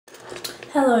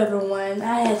Hello everyone.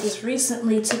 I had just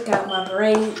recently took out my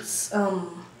braids.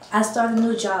 I start a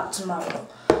new job tomorrow.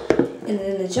 And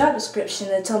in the job description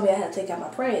they told me I had to take out my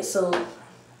braids. So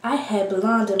I had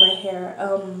blonde in my hair.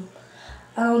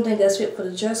 I don't think that's fit for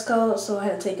the dress code, so I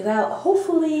had to take it out.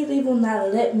 Hopefully they will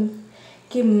not let me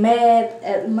get mad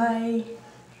at my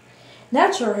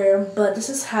natural hair, but this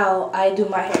is how I do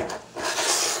my hair.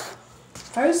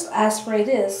 First I spray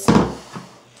this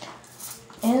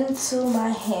into my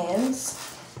hands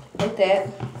like that,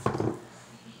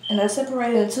 and I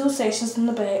separate it in two sections in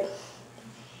the back,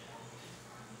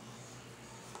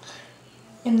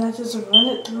 and I just run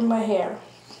it through my hair.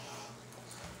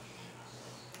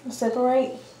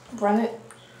 Separate, run it,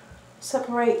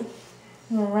 separate,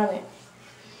 and run it.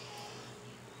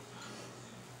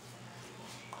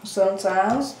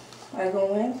 Sometimes I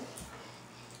go in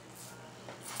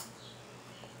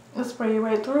and spray it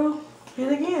right through,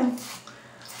 hit again.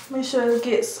 Make sure it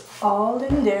gets all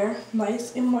in there,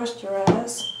 nice and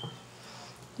moisturized.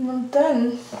 When I'm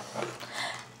done,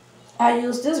 I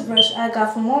use this brush I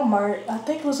got from Walmart. I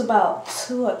think it was about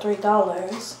 $2 or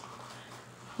 $3.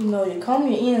 You know, you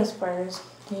comb your ends first,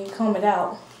 then you comb it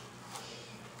out.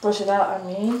 Brush it out, I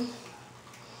mean.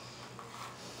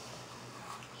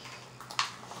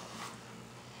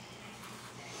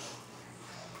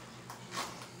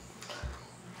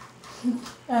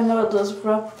 I know it looks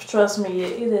rough, trust me,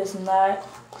 it is not.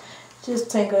 Just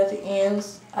tangle at the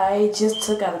ends. I just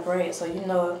took out a braid, so you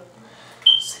know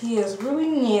he is really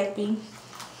nappy.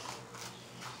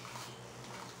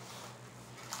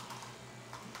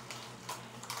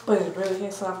 But it really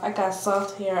is soft. I got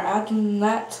soft hair. I do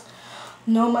not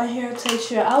know my hair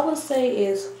texture. I would say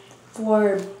is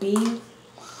 4B,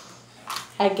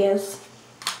 I guess.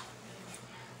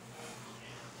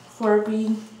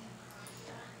 4B.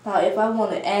 Now, if I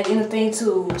want to add anything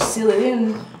to seal it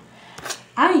in,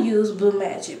 I use Blue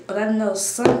Magic. But I know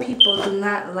some people do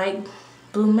not like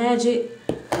Blue Magic,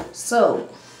 so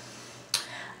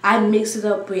I mix it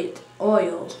up with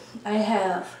oil. I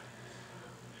have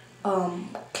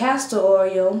castor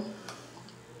oil,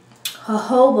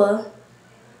 jojoba,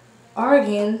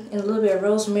 argan, and a little bit of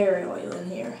rosemary oil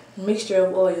in here. A mixture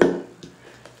of oil.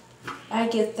 I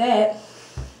get that,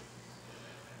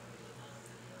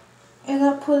 and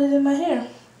I put it in my hair.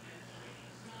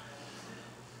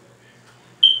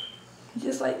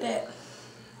 Just like that.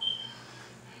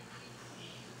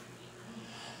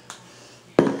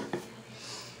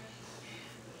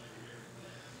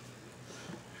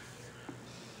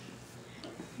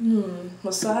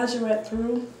 Massage it right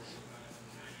through.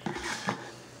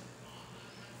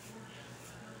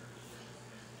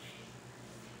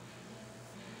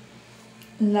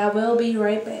 And I will be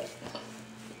right back.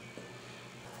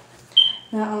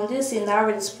 Now on this end, I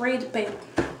already sprayed the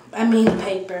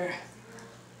paper.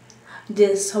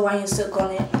 This Hawaiian silk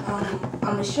on it. I'm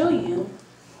gonna show you.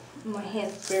 My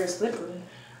hand's very slippery.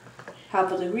 How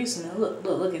about the grease in it?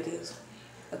 Look at this.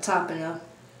 A topping up.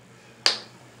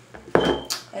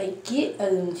 I get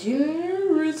a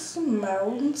generous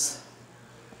amount.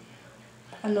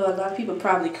 I know a lot of people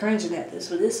probably cringing at this,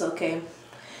 but it's okay.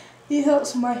 It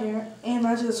helps my hair, and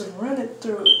I just run it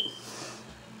through it.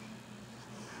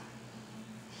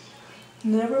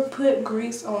 Never put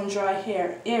grease on dry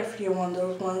hair if you're one of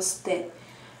those ones that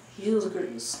use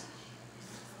grease.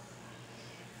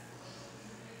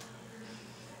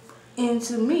 And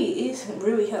to me, it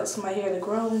really helps my hair to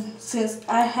grow. Since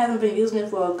I haven't been using it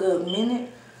for a good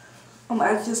minute,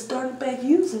 I just started back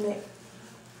using it.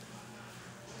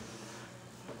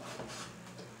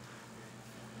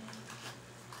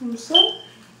 And so,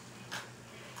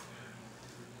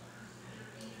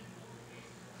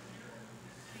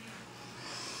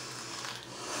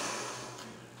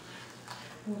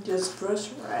 just brush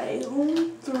right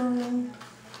on through.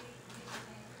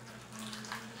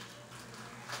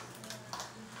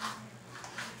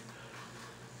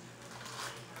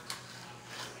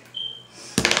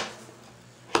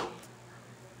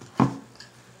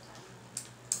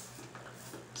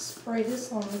 Spray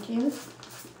this on again.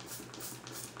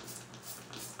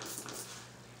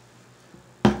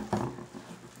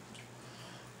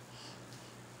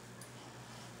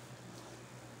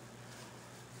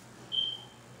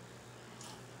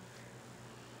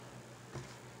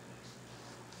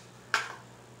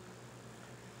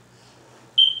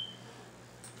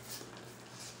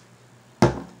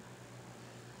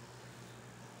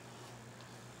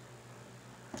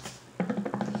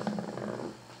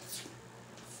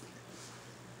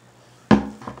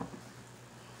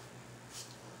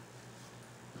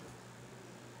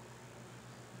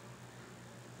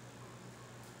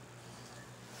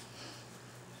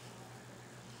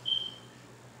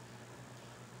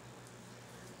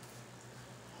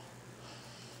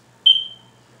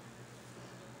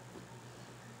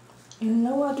 You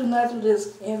know I do not do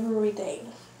this every day.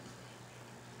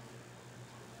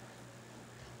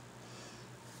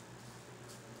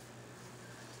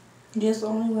 Just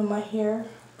only when my hair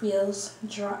feels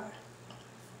dry.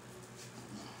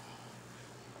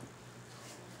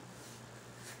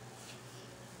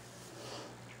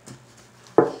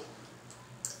 I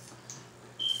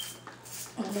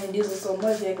mean, this is so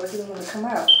much, like it doesn't want to come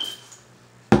out.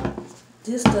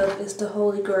 This stuff is the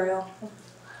holy grail.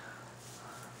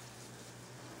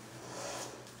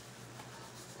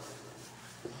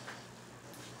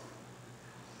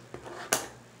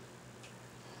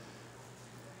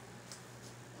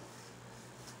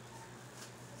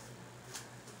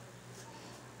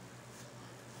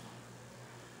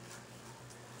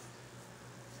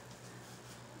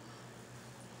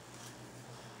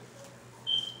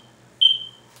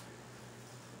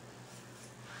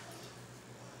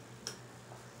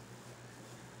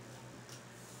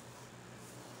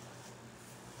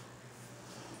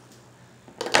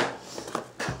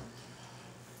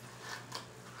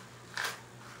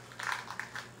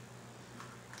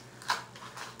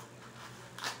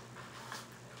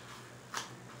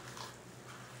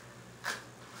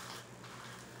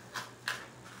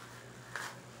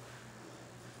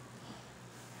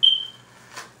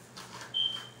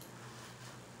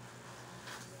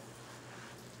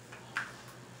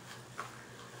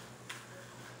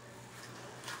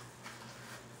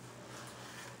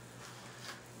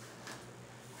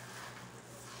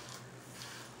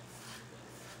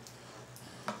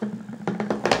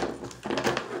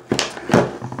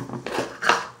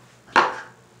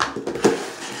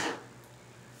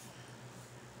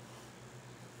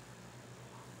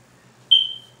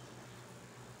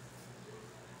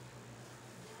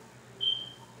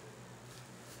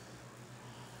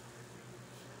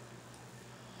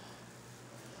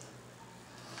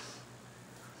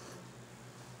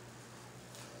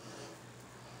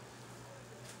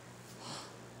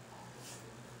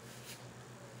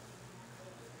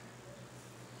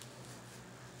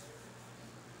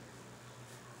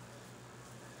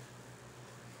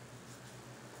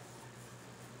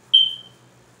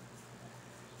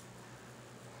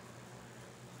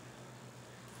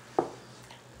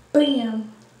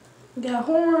 Bam! Got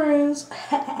horns.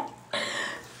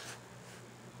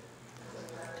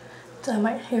 Tie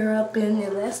my hair up in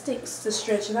elastics to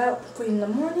stretch it out for in the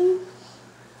morning.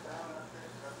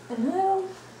 And now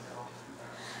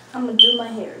I'm gonna do my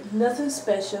hair. Nothing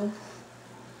special.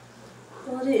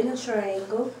 Hold it in a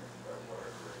triangle.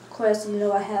 Of course, you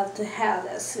know I have to have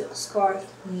that silk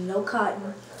scarf, no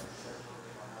cotton.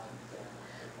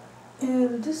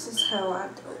 And this is how I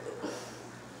do it.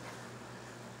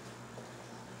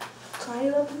 Tie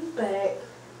it up in the back,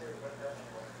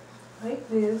 like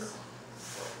this,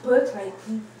 but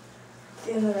tightly.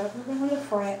 Then wrap it around the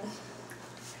front,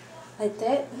 like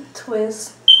that,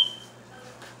 twist.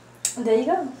 And there you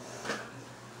go.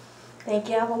 Thank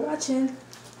y'all for watching.